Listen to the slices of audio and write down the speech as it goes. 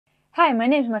Hi, my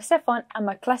name is Merce. I'm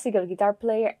a classical guitar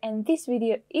player and this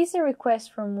video is a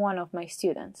request from one of my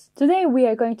students. Today we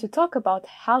are going to talk about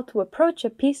how to approach a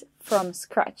piece from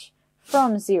scratch,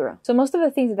 from zero. So most of the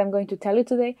things that I'm going to tell you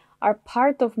today are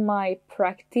part of my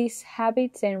practice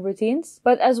habits and routines,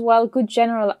 but as well good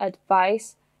general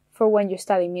advice for when you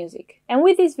study music. And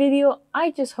with this video,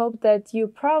 I just hope that you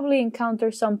probably encounter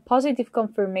some positive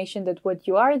confirmation that what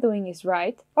you are doing is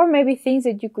right, or maybe things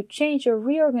that you could change or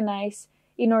reorganize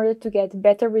in order to get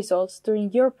better results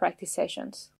during your practice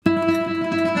sessions.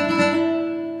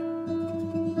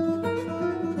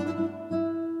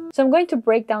 So I'm going to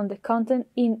break down the content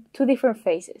in two different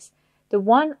phases. The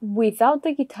one without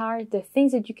the guitar, the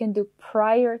things that you can do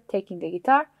prior taking the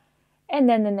guitar, and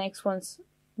then the next ones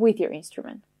with your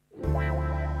instrument.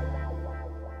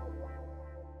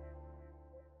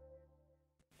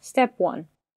 Step 1.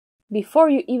 Before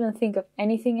you even think of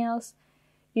anything else,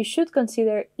 you should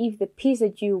consider if the piece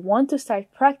that you want to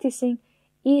start practicing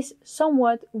is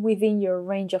somewhat within your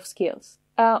range of skills.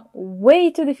 A way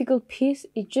too difficult piece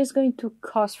is just going to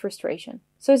cause frustration.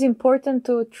 So it's important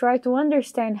to try to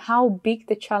understand how big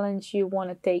the challenge you want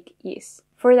to take is.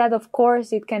 For that, of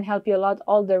course, it can help you a lot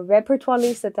all the repertoire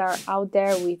lists that are out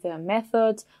there with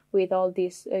methods, with all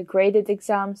these graded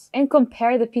exams, and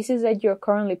compare the pieces that you're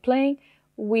currently playing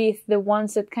with the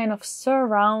ones that kind of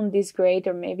surround this grade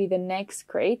or maybe the next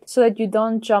grade, so that you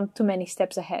don't jump too many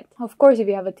steps ahead. Of course, if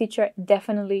you have a teacher,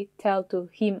 definitely tell to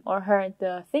him or her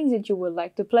the things that you would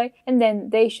like to play, and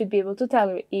then they should be able to tell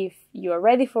you if you are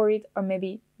ready for it or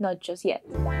maybe not just yet.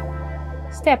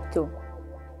 Step 2.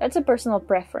 That's a personal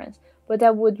preference, but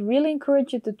I would really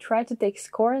encourage you to try to take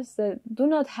scores that do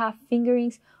not have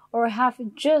fingerings or have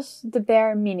just the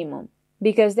bare minimum,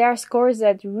 because there are scores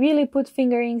that really put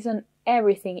fingerings on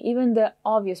everything, even the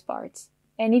obvious parts.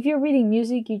 And if you're reading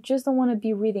music, you just don't want to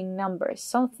be reading numbers,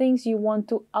 some things you want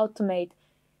to automate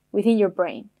within your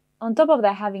brain. On top of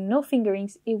that, having no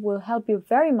fingerings, it will help you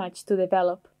very much to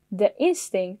develop the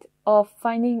instinct of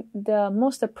finding the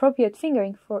most appropriate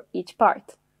fingering for each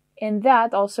part. And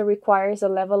that also requires a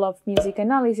level of music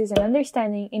analysis and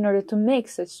understanding in order to make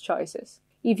such choices.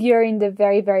 If you're in the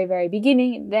very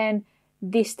beginning, then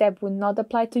this step would not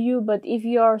apply to you, but if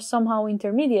you're somehow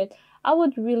intermediate, I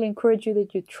would really encourage you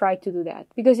that you try to do that.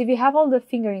 Because if you have all the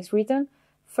fingerings written,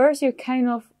 first you're kind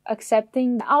of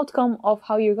accepting the outcome of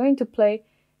how you're going to play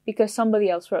because somebody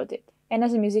else wrote it. And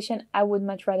as a musician, I would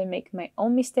much rather make my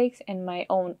own mistakes and my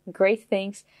own great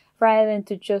things rather than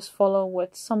to just follow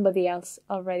what somebody else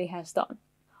already has done.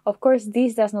 Of course,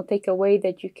 this does not take away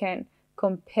that you can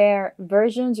compare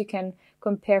versions, you can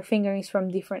compare fingerings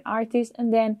from different artists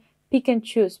and then pick and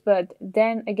choose, but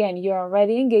then again, you're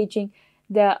already engaging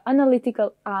the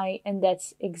analytical eye, and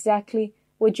that's exactly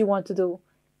what you want to do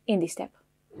in this step.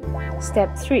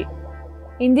 Step 3.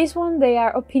 In this one, there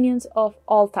are opinions of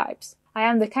all types. I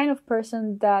am the kind of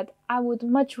person that I would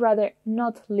much rather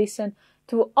not listen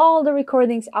to all the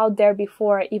recordings out there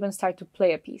before I even start to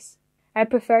play a piece. I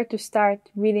prefer to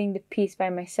start reading the piece by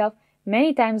myself.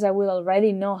 Many times I will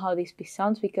already know how this piece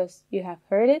sounds because you have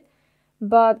heard it,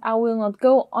 but I will not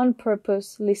go on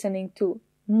purpose listening to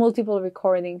multiple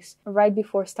recordings right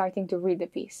before starting to read the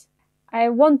piece. I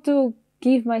want to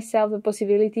give myself the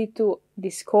possibility to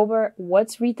discover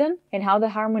what's written and how the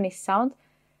harmonies sound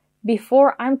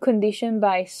before I'm conditioned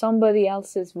by somebody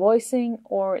else's voicing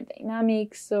or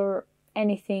dynamics or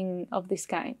anything of this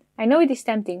kind. I know it is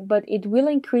tempting, but it will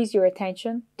increase your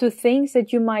attention to things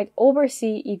that you might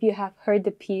oversee if you have heard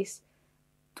the piece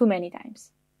too many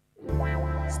times.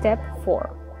 Step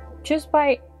 4. Just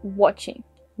by watching,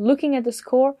 looking at the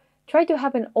score, try to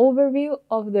have an overview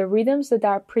of the rhythms that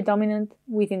are predominant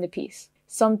within the piece.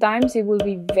 Sometimes it will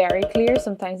be very clear,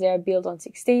 sometimes they are built on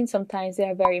 16, sometimes they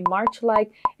are very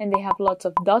march-like and they have lots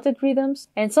of dotted rhythms,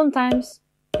 and sometimes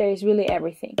there is really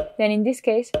everything. Then in this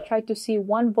case, try to see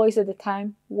one voice at a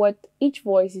time what each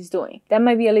voice is doing. That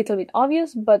might be a little bit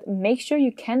obvious, but make sure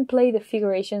you can play the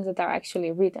figurations that are actually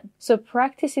written. So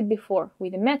practice it before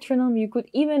with a metronome. You could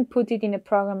even put it in a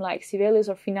program like Sibelius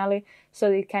or Finale so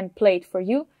that it can play it for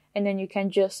you, and then you can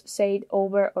just say it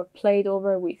over or play it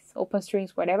over with open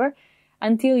strings, whatever,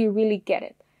 until you really get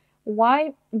it.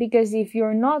 Why? Because if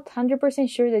you're not 100%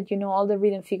 sure that you know all the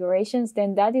rhythm figurations,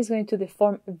 then that is going to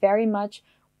deform very much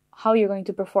how you're going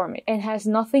to perform it, and has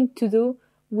nothing to do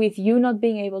with you not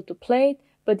being able to play it,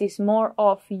 but it's more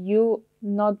of you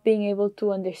not being able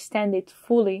to understand it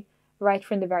fully right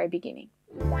from the very beginning.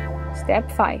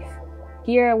 Step 5.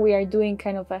 Here we are doing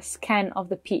kind of a scan of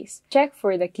the piece. Check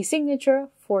for the key signature,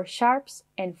 for sharps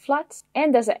and flats,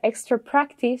 and as an extra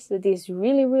practice that is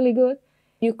really good,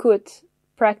 you could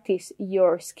practice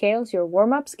your scales, your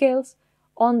warm-up scales,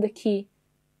 on the key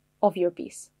of your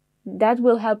piece. That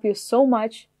will help you so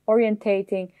much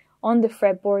orientating on the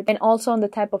fretboard and also on the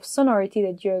type of sonority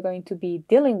that you're going to be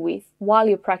dealing with while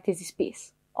you practice this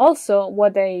piece. Also,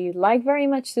 what I like very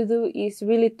much to do is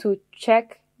really to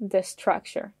check the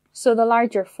structure. So the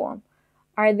larger form.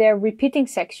 Are there repeating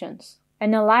sections?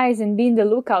 Analyze and be in the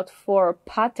lookout for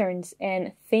patterns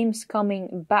and themes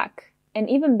coming back. And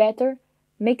even better,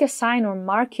 make a sign or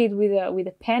mark it with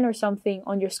a pen or something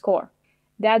on your score.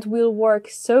 That will work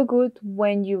so good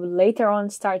when you later on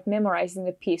start memorizing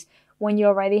the piece, when you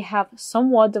already have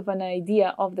somewhat of an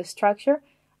idea of the structure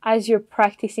as you're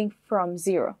practicing from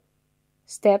zero.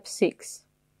 Step 6.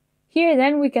 Here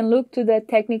then we can look to the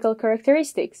technical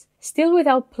characteristics. Still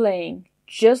without playing,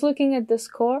 just looking at the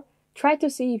score, try to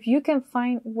see if you can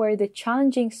find where the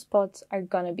challenging spots are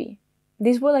gonna be.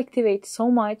 This will activate so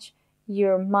much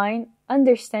your mind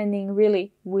understanding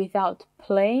really without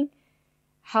playing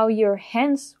how your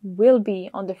hands will be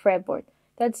on the fretboard.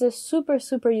 That's a super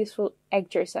useful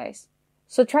exercise.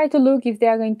 So try to look if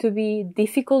there are going to be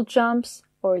difficult jumps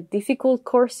or difficult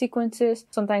chord sequences,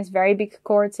 sometimes very big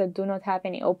chords that do not have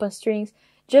any open strings.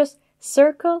 Just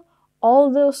circle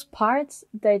all those parts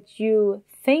that you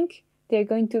think they're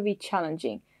going to be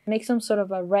challenging. Make some sort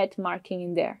of a red marking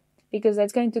in there, because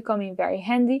that's going to come in very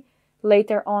handy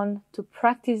later on to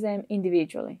practice them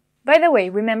individually. By the way,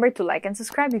 remember to like and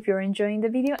subscribe if you're enjoying the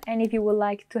video and if you would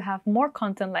like to have more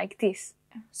content like this.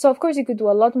 So of course you could do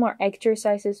a lot more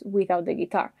exercises without the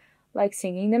guitar, like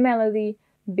singing the melody,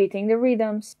 beating the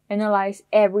rhythms, analyze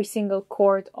every single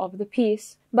chord of the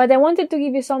piece. But I wanted to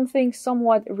give you something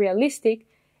somewhat realistic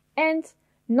and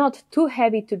not too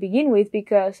heavy to begin with,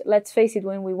 because let's face it,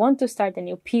 when we want to start a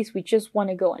new piece, we just want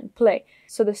to go and play.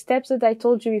 So the steps that I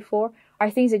told you before are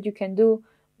things that you can do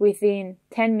within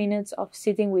 10 minutes of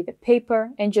sitting with a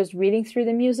paper and just reading through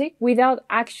the music without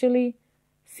actually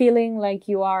feeling like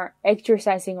you are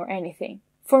exercising or anything.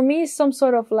 For me, it's some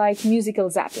sort of like musical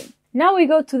zapping. Now we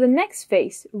go to the next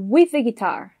phase with the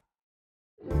guitar.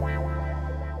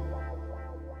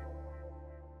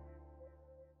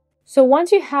 So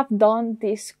once you have done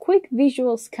this quick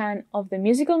visual scan of the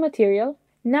musical material,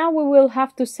 now we will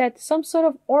have to set some sort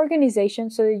of organization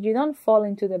so that you don't fall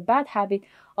into the bad habit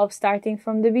of starting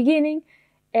from the beginning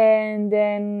and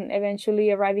then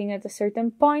eventually arriving at a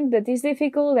certain point that is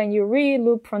difficult and you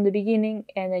re-loop from the beginning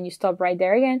and then you stop right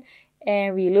there again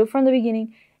and re-loop from the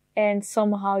beginning, and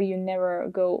somehow you never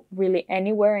go really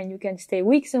anywhere and you can stay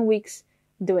weeks and weeks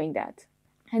doing that.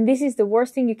 And this is the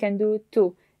worst thing you can do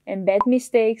to embed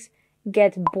mistakes,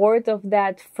 get bored of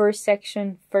that first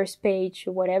section, first page,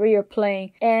 whatever you're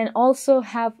playing, and also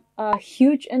have a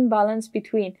huge imbalance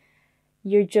between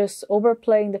you're just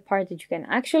overplaying the part that you can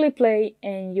actually play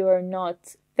and you're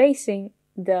not facing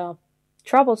the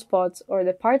trouble spots or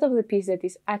the part of the piece that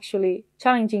is actually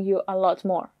challenging you a lot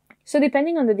more. So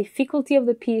depending on the difficulty of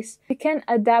the piece, you can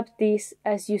adapt this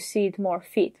as you see it more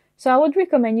fit. So I would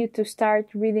recommend you to start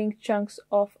reading chunks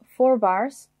of 4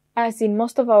 bars. As in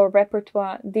most of our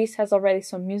repertoire, this has already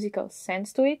some musical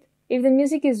sense to it. If the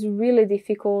music is really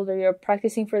difficult or you're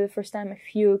practicing for the first time a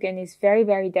fugue and is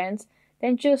very dense,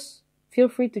 then just feel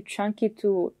free to chunk it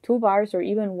to 2 bars or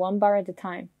even 1 bar at a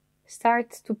time.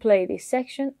 Start to play this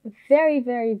section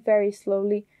very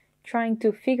slowly, trying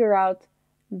to figure out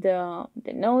the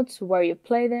notes, where you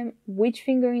play them, which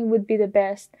fingering would be the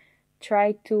best.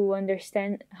 Try to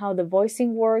understand how the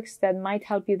voicing works. That might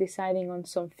help you deciding on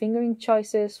some fingering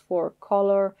choices for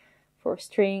color, for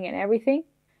string and everything.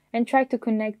 And try to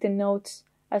connect the notes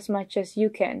as much as you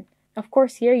can. Of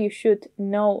course, here you should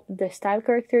know the style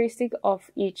characteristic of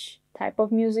each type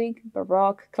of music,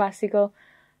 Baroque, classical.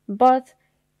 But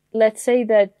let's say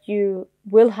that you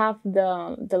will have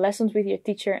the lessons with your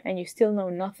teacher and you still know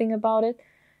nothing about it.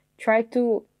 Try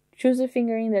to choose a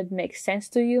fingering that makes sense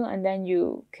to you, and then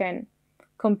you can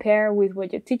compare with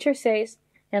what your teacher says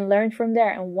and learn from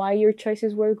there and why your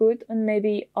choices were good and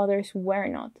maybe others were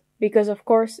not. Because of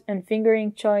course, in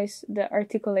fingering choice, the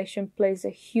articulation plays a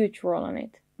huge role on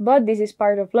it. But this is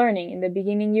part of learning. In the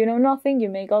beginning, you know nothing, you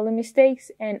make all the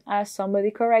mistakes, and as somebody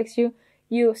corrects you,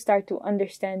 you start to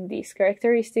understand these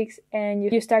characteristics and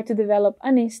you start to develop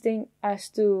an instinct as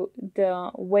to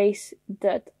the ways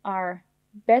that are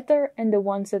better and the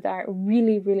ones that are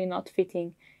really not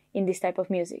fitting in this type of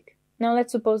music. Now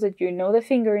let's suppose that you know the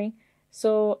fingering,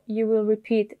 so you will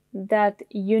repeat that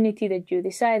unity that you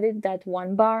decided, that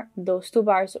 1 bar, those 2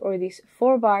 bars or these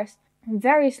 4 bars,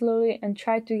 very slowly and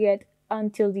try to get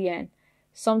until the end.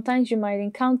 Sometimes you might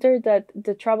encounter that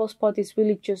the treble spot is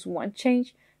really just one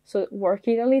change, so work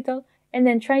it a little and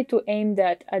then try to aim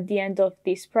that at the end of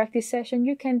this practice session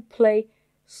you can play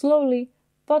slowly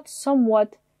but somewhat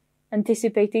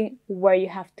anticipating where you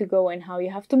have to go and how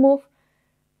you have to move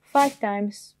 5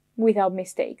 times without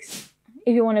mistakes.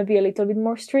 If you want to be a little bit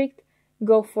more strict,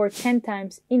 go for 10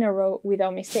 times in a row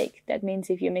without mistake. That means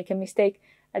if you make a mistake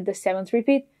at the 7th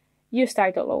repeat, you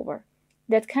start all over.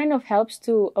 That kind of helps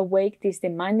to awake this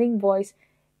demanding voice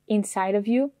inside of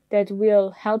you that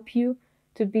will help you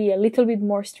to be a little bit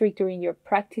more strict during your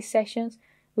practice sessions,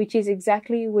 which is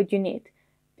exactly what you need.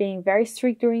 Being very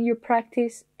strict during your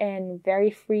practice and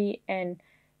very free and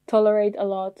tolerate a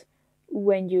lot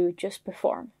when you just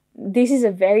perform. This is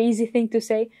a very easy thing to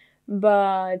say,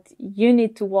 but you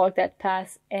need to walk that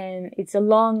path, and it's a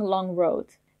long, long road.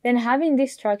 Then having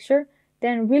this structure,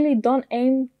 then really don't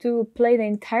aim to play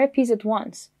the entire piece at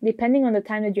once. Depending on the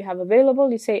time that you have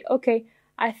available, you say, okay,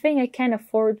 I think I can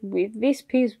afford with this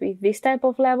piece, with this type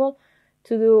of level,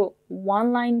 to do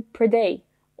 1 line per day,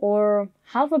 or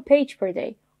half a page per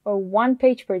day, or 1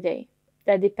 page per day.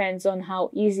 That depends on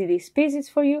how easy this piece is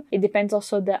for you. It depends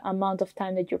also the amount of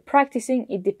time that you're practicing.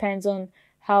 It depends on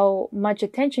how much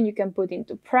attention you can put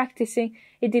into practicing.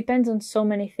 It depends on so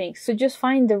many things. So just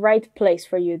find the right place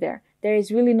for you there. There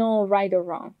is really no right or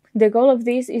wrong. The goal of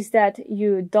this is that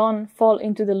you don't fall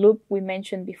into the loop we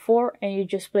mentioned before and you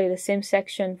just play the same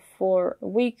section for a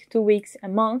week, 2 weeks, a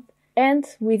month. And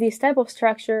with this type of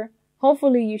structure,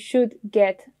 hopefully you should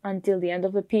get until the end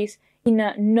of the piece in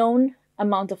a known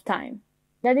amount of time.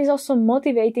 That is also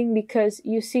motivating because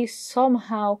you see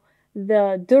somehow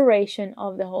the duration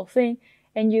of the whole thing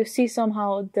and you see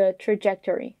somehow the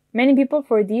trajectory. Many people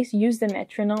for this use the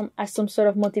metronome as some sort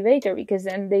of motivator because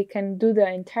then they can do the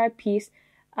entire piece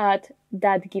at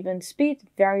that given speed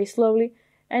very slowly,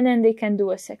 and then they can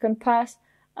do a second pass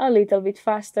a little bit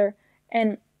faster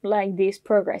and like this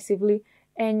progressively,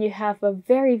 and you have a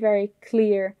very, very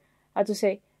clear,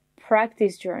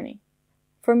 practice journey.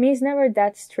 For me, it's never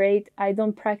that straight. I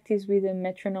don't practice with a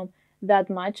metronome that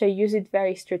much. I use it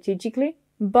very strategically,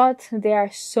 but there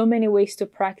are so many ways to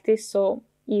practice. So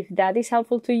if that is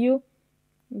helpful to you,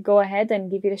 go ahead and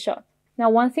give it a shot. Now,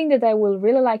 one thing that I will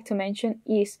really like to mention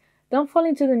is don't fall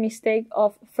into the mistake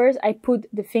of first I put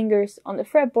the fingers on the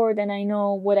fretboard and I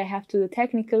know what I have to do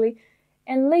technically,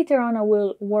 and later on I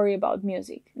will worry about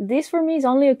music. This for me is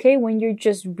only okay when you're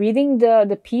just reading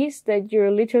the piece, that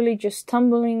you're literally just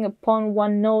stumbling upon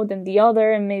one note and the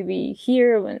other, and maybe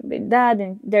here and that,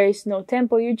 and there is no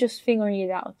tempo, you're just figuring it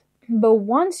out. But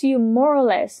once you more or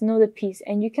less know the piece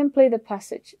and you can play the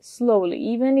passage slowly,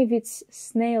 even if it's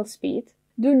snail speed,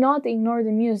 do not ignore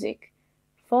the music.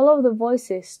 Follow the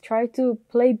voices, try to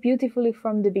play beautifully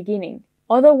from the beginning.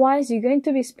 Otherwise, you're going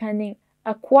to be spending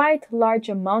a quite large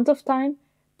amount of time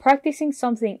practicing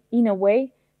something in a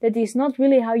way that is not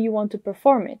really how you want to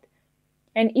perform it.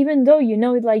 And even though you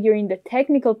know it like you're in the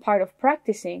technical part of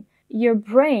practicing, your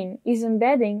brain is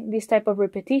embedding this type of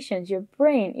repetitions, your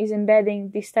brain is embedding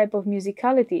this type of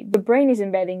musicality, the brain is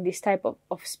embedding this type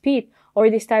of speed, or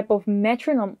this type of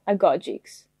metronome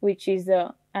agogics, which is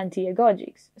the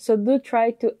anti-agogics. So do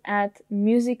try to add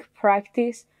music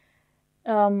practice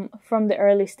from the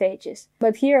early stages.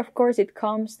 But here, of course, it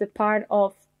comes the part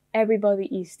of everybody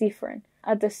is different.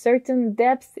 At a certain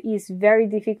depth, it's very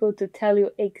difficult to tell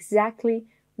you exactly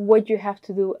what you have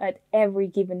to do at every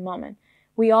given moment.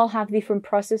 We all have different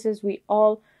processes. We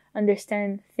all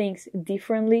understand things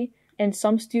differently. And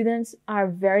some students are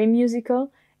very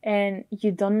musical and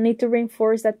you don't need to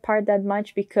reinforce that part that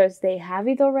much because they have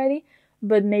it already,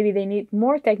 but maybe they need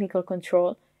more technical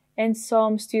control. And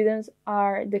some students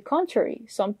are the contrary.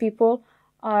 Some people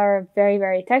are very,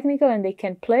 very technical and they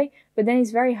can play, but then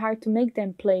it's very hard to make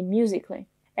them play musically.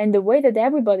 And the way that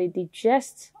everybody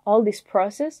digests all this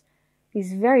process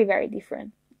is very, very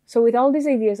different. So with all these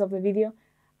ideas of the video,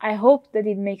 I hope that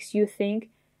it makes you think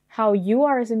how you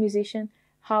are as a musician,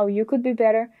 how you could be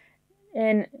better,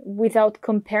 and without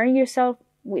comparing yourself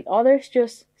with others,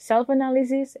 just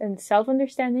self-analysis and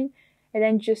self-understanding, and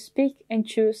then just pick and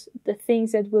choose the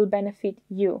things that will benefit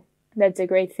you. That's a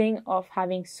great thing of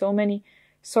having so many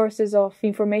sources of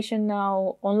information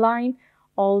now online,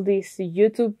 all these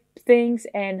YouTube things,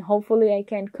 and hopefully I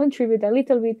can contribute a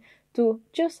little bit to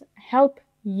just help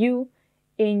you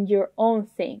in your own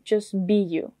thing. Just be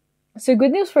you. So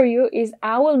good news for you is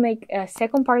I will make a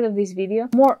second part of this video,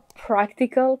 more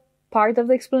practical part of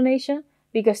the explanation,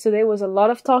 because today was a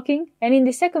lot of talking. And in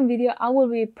the second video, I will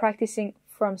be practicing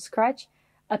from scratch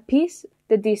a piece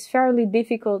that is fairly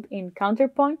difficult in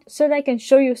counterpoint, so that I can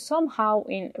show you somehow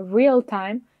in real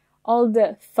time all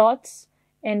the thoughts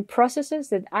and processes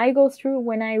that I go through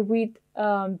when I read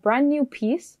a brand new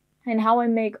piece and how I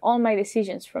make all my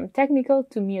decisions from technical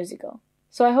to musical.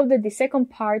 So I hope that the second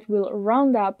part will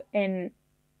round up and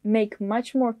make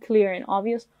much more clear and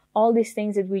obvious all these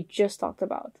things that we just talked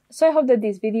about. So I hope that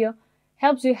this video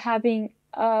helps you having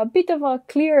a bit of a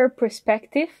clearer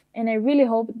perspective, and I really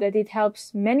hope that it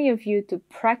helps many of you to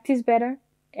practice better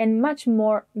and much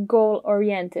more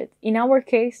goal-oriented. In our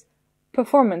case,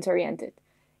 performance-oriented.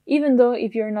 Even though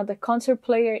if you're not a concert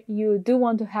player, you do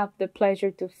want to have the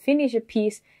pleasure to finish a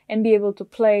piece and be able to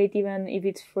play it, even if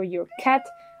it's for your cat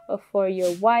or for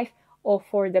your wife or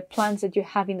for the plants that you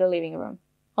have in the living room.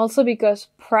 Also because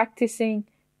practicing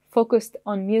focused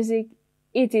on music,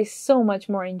 it is so much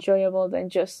more enjoyable than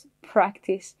just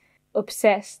practice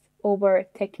obsessed over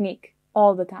technique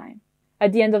all the time.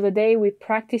 At the end of the day, we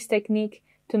practice technique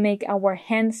to make our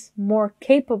hands more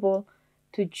capable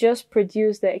to just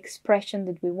produce the expression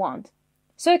that we want.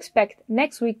 So expect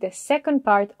next week the second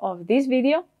part of this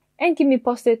video, and keep me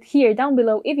posted here down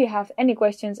below if you have any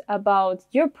questions about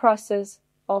your process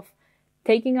of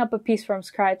taking up a piece from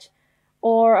scratch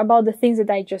or about the things that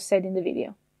I just said in the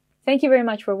video. Thank you very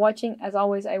much for watching. As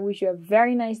always, I wish you a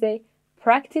very nice day,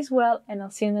 practice well, and I'll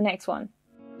see you in the next one.